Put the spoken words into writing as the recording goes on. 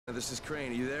This is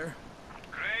Crane. Are you there?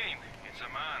 Crane, it's a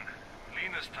man.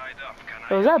 Lena's tied up. Can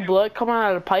I Was that blood coming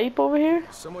out of the pipe over here?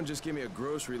 Someone just gave me a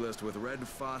grocery list with red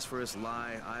phosphorus,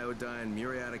 lye, iodine,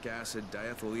 muriatic acid,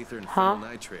 diethyl ether, and phenyl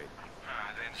nitrate.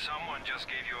 Then someone just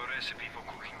gave you a recipe for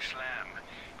cooking slam.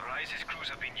 Rise's crews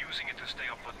have been using it to stay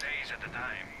up for days at a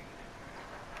time.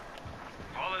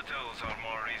 Volatiles are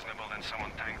more reasonable than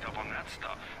someone tanked up on that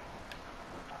stuff.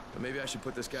 But maybe I should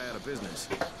put this guy out of business.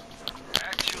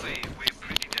 Actually, we're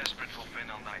pretty desperate for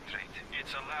phenyl nitrate.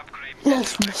 It's a lab-grade.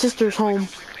 Yes, my sister's home.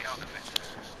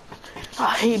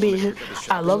 I hate being here.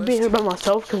 I love being here by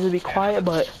myself because it'd be quiet,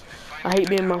 but I hate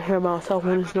being here by myself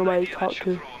when there's nobody to talk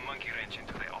to.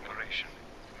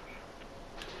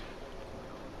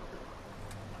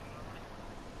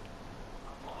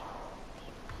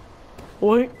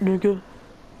 Wait, nigga.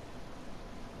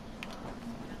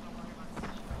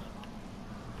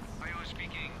 Ayo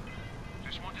speaking.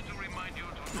 Just wanted to remind you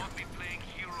to not be playing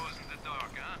heroes in the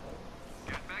dark, huh?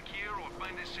 Get back here or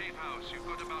find a safe house. You've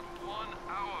got about 1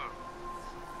 hour.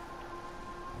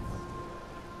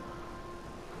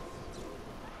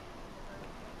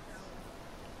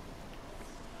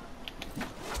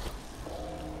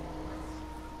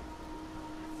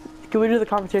 Can we do the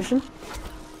competition?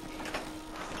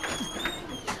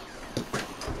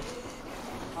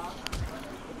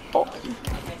 Oh.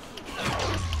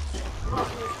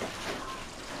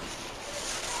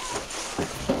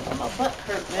 My butt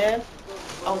hurt, man.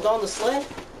 I was on the sled.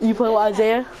 You play with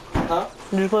Isaiah? Huh?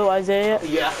 Did you play with Isaiah?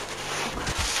 Yeah.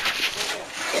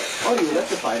 Oh, you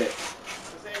electrified it.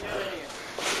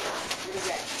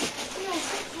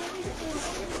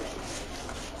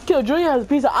 Kill, Junior has a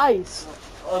piece of ice.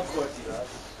 Of course he does.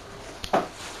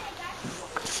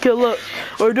 Kill, look.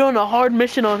 We're doing a hard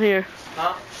mission on here.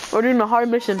 Huh? We're doing a hard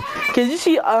mission. Can you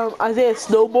see Isaiah's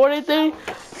snowboarding thing?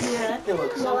 Yeah, that thing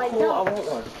looks so cool. I want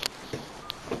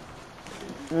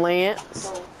one. Lance,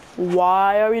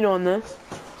 why are we doing this?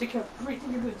 Take your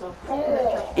boots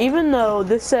off. Even though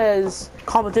this says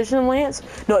competition, Lance,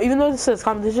 no, even though this says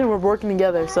competition, we're working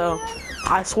together, so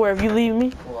I swear if you leave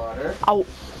me, Water. I'll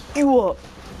you up.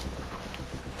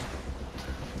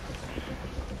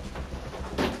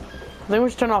 I think we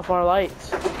should turn off our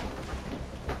lights.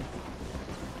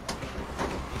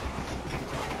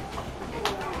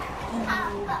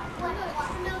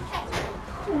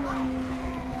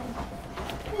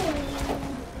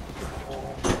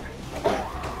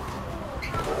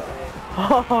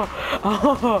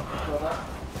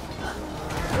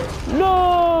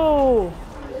 No!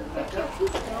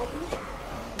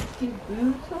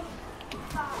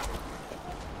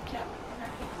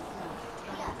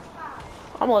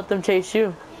 I'm gonna let them chase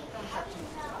you.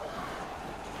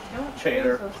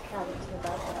 Traitor.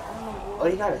 Oh,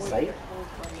 you got a sight?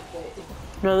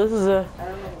 No, this is a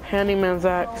handyman's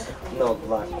axe. No, the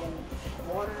last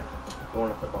one. The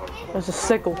one at the bottom. It's a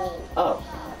sickle. Oh.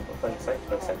 What sight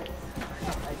for a second.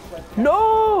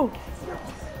 No!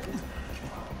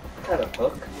 Got a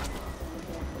hook.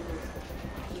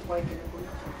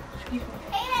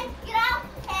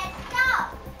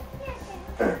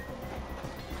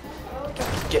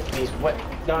 Get these wet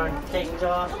darn things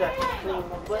off. Got to clean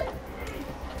my butt.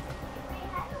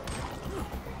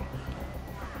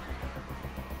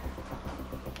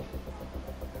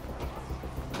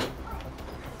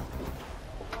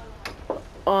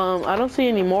 I don't see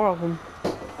any more of them.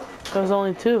 There's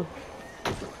only 2.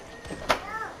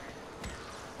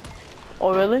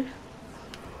 Oh, really?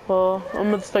 Well, I'm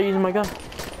gonna start using my gun.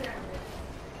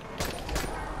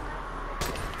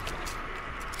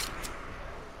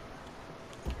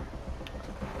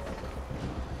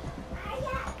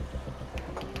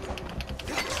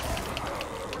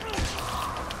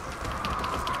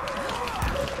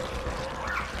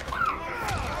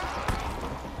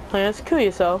 Lance, kill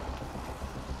yourself.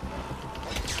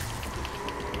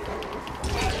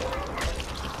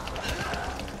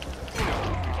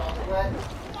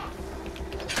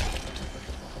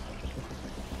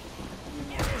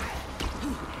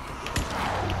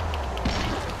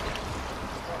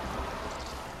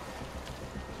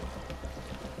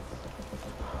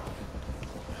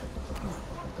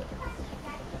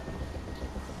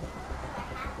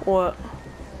 What?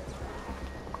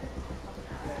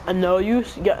 I know you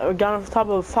got on top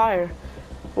of a fire.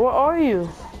 Where are you?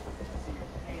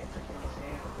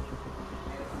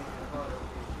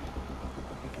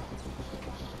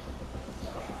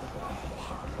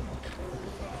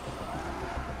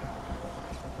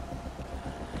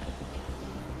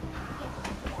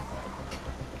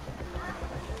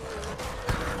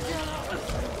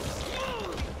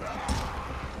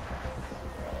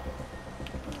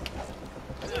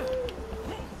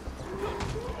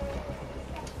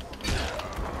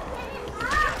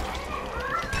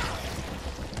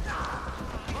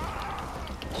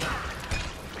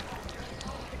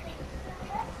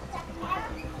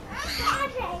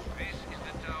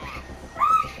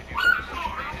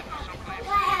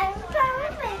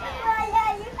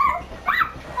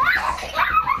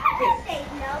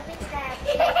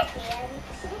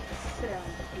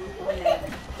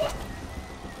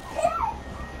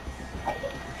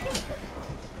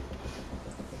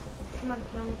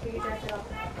 gonna figure that out.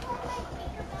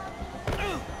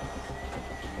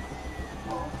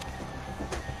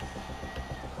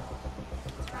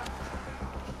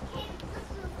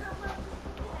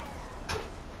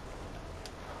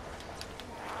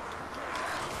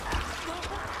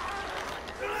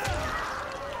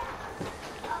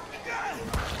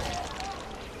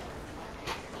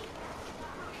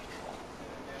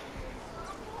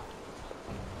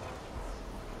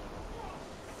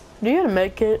 Do you have a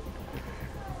med kit?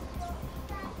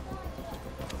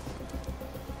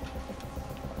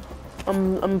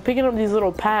 I'm picking up these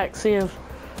little packs, see if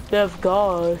they have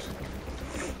gauze.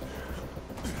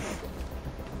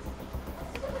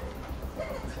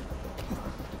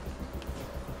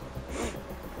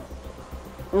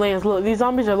 Lance, look, these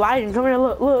zombies are lagging. Come here,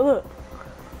 look, look, look.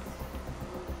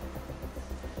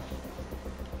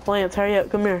 Lance, hurry up,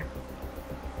 come here.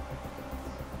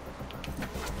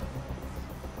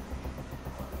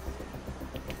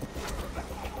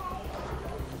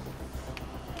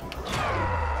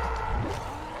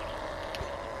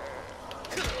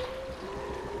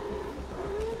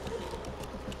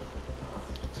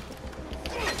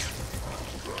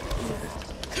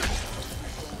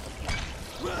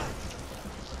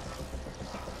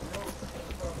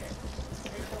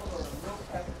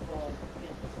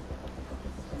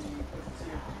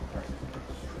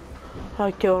 I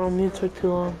killed him, he took too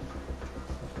long.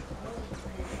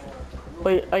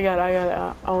 Wait, I got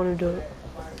it, I wanna do it.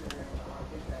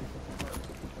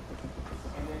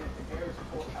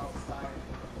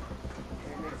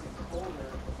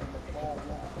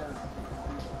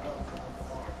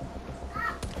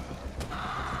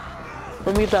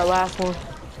 Let me get that last one.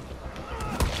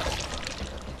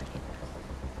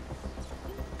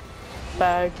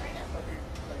 Bag.